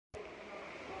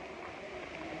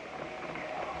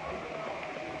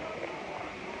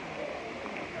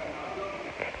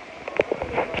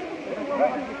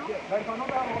There's another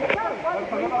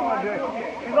one there.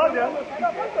 He's not there.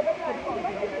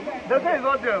 They say he's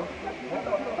not there.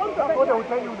 That's what they will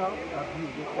tell you now.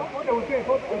 What they will say is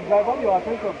divert your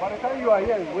attention. By the time you are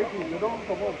here waiting, you don't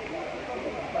come up.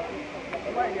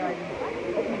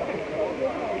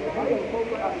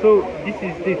 So this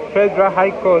is the Federal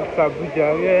High Court,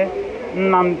 Abuja, where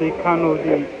Nnamdi Kanu,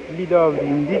 the leader of the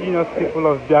indigenous people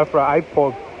of Biafra,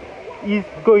 IPOB, is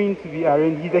going to be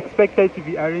arraigned. He's expected to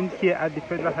be arraigned here at the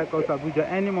Federal High Court, Abuja,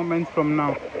 any moment from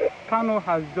now. Kanu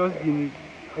has just been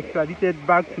extradited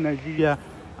back to Nigeria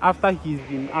after he's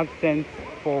been absent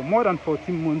for more than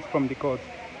 14 months from the court.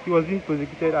 He was being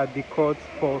prosecuted at the court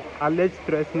for alleged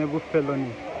treasonable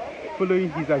felony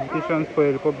following his agitations for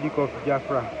a Republic of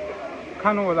Biafra.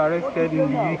 Kanu was arrested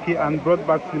in the UK and brought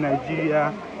back to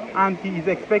Nigeria, and he is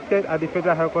expected at the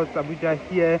Federal High Court, Abuja,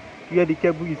 here where the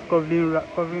cable is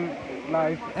covering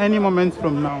live any moment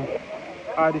from now.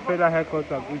 At the Federal High Court,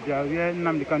 Abuja, where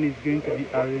Nnamdi Kanu is going to be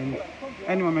arraigned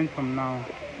any moment from now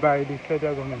by the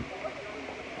federal government.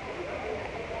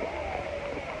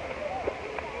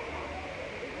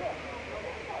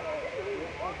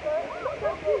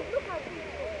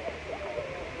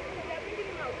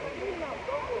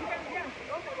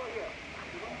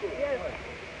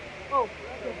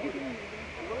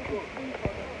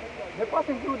 They're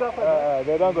passing through that side.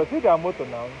 They don't go. See their motor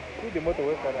now. See the motor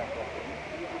where side.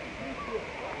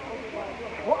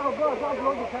 What I'll go as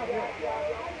long as you can.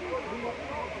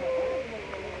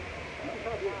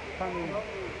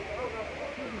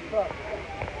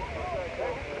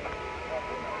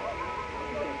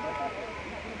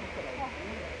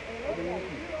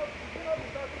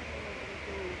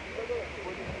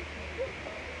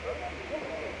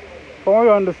 From what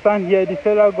you understand here, the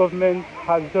federal government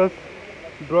has just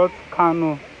brought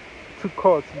Kanu to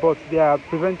court, but they are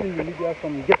preventing the media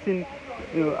from getting,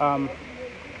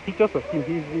 pictures of him.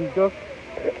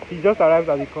 He just arrived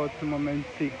at the court 2 moments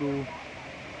ago,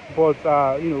 but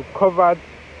covered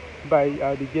by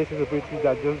the DSS operatives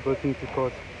that just brought him to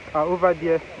court. Over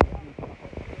there.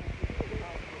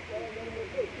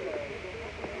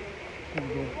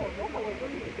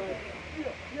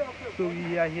 So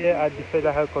we are here at the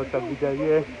Federal High Court of Abuja,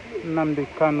 where Nnamdi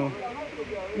Kanu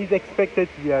is expected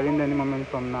to be arraigned any moment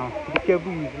from now. The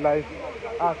cable is live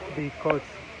at the court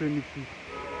premises.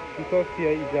 Because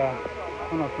here is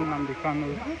one of Nnamdi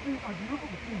Kanu's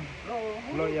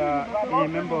lawyer, a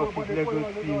member of his legal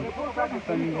team,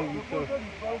 standing here with us.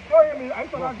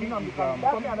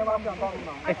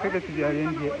 Expected to be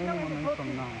arraigned here any moment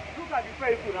from now.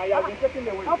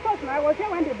 Of course, I was here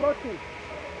when they brought him.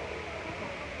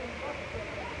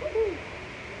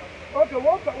 Okay,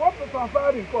 what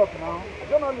transpired in court now?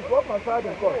 Journalists, what transpired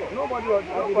in court? Nobody was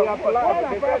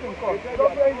applied in court. So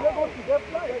they are able to get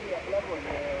flight.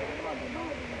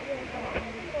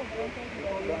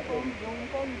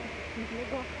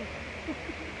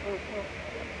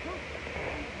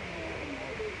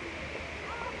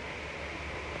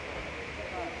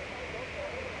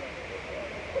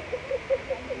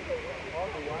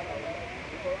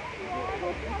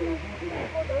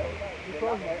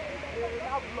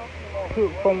 So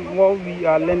from what we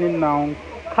are learning now,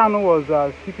 Kanu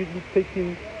was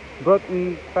secretly brought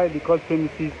inside the court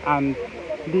premises, and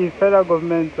the federal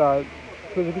government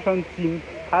prosecution team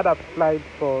had applied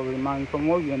for remand, from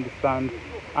what we understand,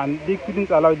 and they couldn't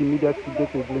allow the media to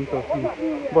get a glimpse of him.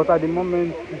 But at the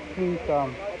moment, it seems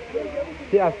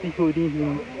they are still holding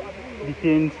him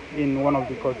detained in one of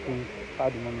the courtrooms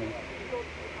at the moment.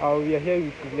 We are here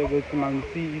with his legal team and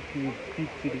see if he will speak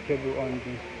to the cable on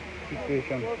the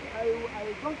situation. I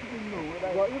don't even know,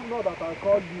 but if not that I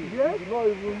called you, yes? You not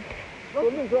even. So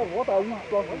what are we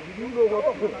talking? You know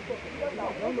what?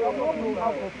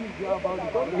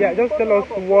 Yeah, just tell us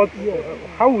what.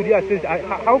 How would you assess?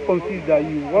 How confused are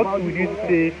you? What would you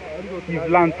say you've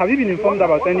learned? Have you been informed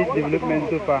about any development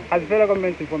so far? Has the federal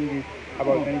government informed you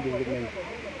about any development?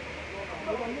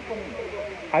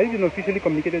 Have you been officially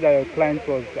communicated that your client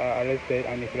was arrested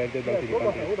and extradited back to the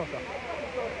country?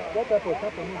 What type of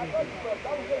happened?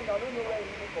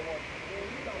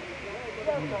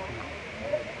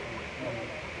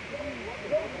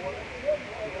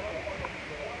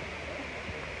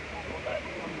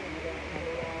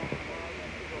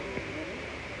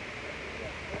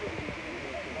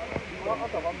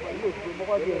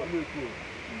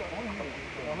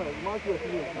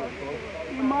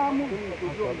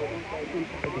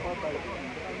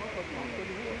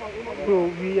 So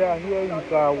we are here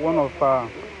with one of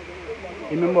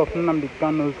a member of Nnamdi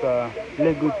Kanu's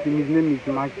legal team. His name is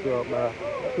Max.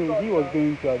 So he was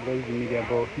going to address the media,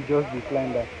 but he just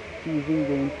declined that he isn't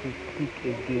going to speak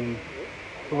again.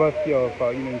 over fear of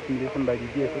intimidation by the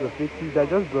DSS authorities that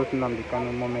just brought Nnamdi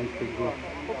Kanu moments ago.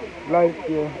 Live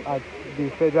here at the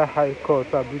Federal High Court,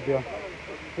 Abuja,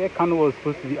 where Kanu was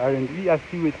supposed to be arraigned. We are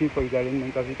still waiting for his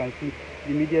arraignment. As you can see,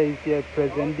 the media is here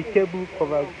present. The cable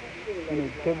covers, the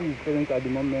cable is present at the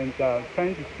moment,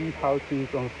 trying to see how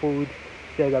things unfold.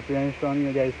 There is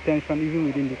apprehension, there is tension even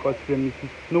within the court premises.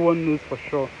 No one knows for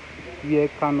sure where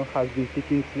Kanu has been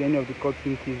taken to, any of the court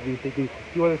rooms he's been taken to.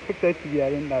 He was expected to be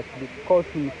arraigned at the court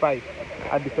room 5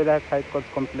 at the Federal High Court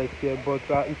complex here, but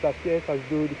it appears as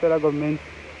though the federal government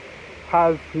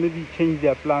has maybe changed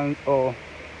their plans or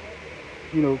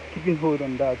keeping hold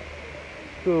on that.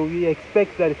 So we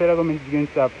expect that the federal government is going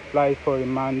to apply for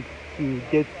remand to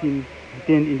get him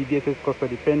detained in the DSS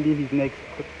custody pending his next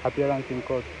appearance in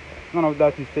court. None of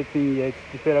that is certain yet.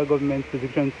 The federal government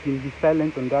prosecution team is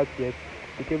silent on that yet.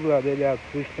 The cable had earlier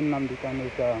approached Nnamdi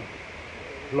Kanu's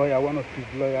lawyer, one of his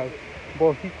lawyers,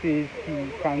 but he says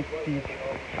he can't speak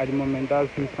at the moment.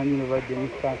 That's him standing over there,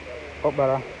 Mr.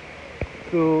 Obara.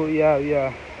 So yeah, we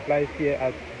are live here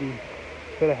at the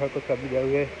Federal High Court Abuja,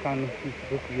 where Kanu is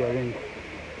supposed to be arraigned.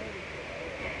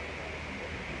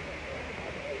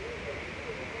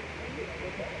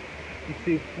 It's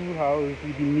a full house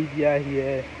with the media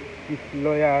here, with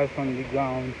lawyers on the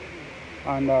ground,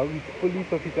 and with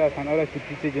police officers and other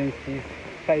security agencies,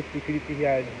 tight security here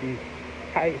at the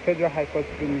Federal High Court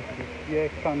premises, where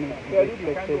Kanu is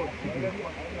expected to be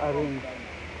arraigned.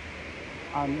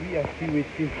 And we are still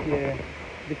waiting here.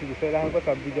 This is the Federal High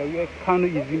Court Abuja, where Kanu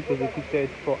is being prosecuted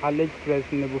for alleged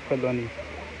treasonable felony.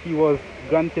 He was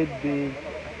granted bail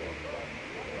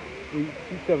in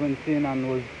 2017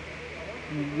 and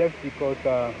he left the court.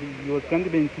 He was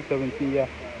granted bail in 2017,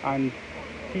 and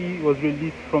he was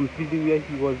released from prison where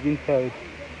he was being held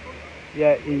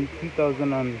in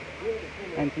 2019,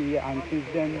 and since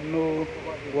then no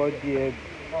word yet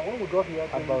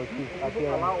about his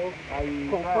appearance. I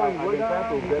confirm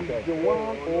whether the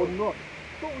one or not.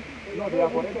 No, they are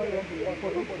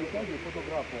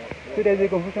so there's a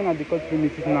confusion at the court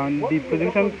premises now. The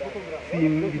prosecution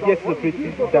team, the DSS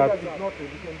authorities that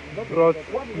brought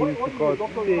him to court,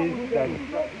 says that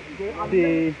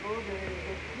they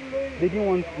didn't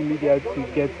want the media to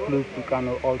get close to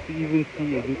Kanu or to even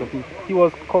see a glimpse of him. He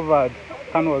was covered.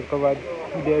 Kanu was covered.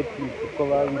 He dared to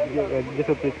cover with the DSS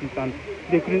authorities, and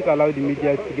they couldn't allow the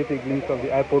media to get a glimpse of the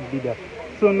IPOB leader.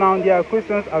 So now there are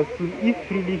questions as to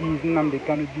if really he is Nnamdi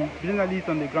Kanu. The journalists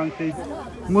on the ground said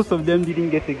most of them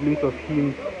didn't get a glimpse of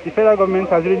him. The federal government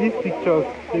has released pictures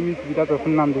claiming to be that of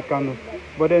Nnamdi Kanu,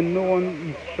 but then no one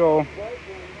is sure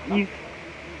if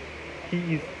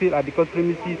he is still at the court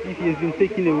premises, if he has been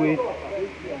taken away.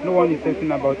 No one is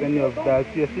certain about any of that.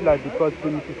 We are still at the court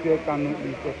premises where Kanu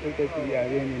is expected to be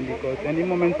arraigned in the court. Any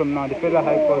moment from now, the Federal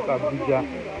High Court Abuja,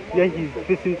 where he is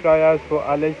facing trials for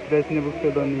alleged treasonable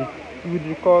felony. You would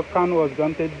recall Kanu was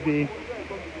granted bail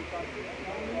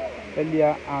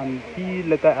earlier, and he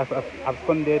later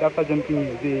absconded after jumping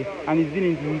his bail, and he's been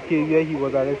in the UK where he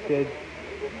was arrested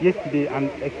yesterday and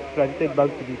extradited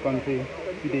back to the country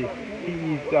today.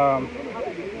 He is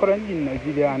currently in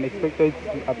Nigeria and expected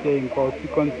to appear in court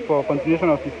for continuation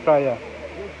of his trial.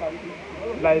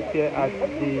 Live here at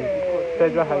the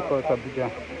Federal High Court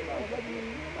Abuja.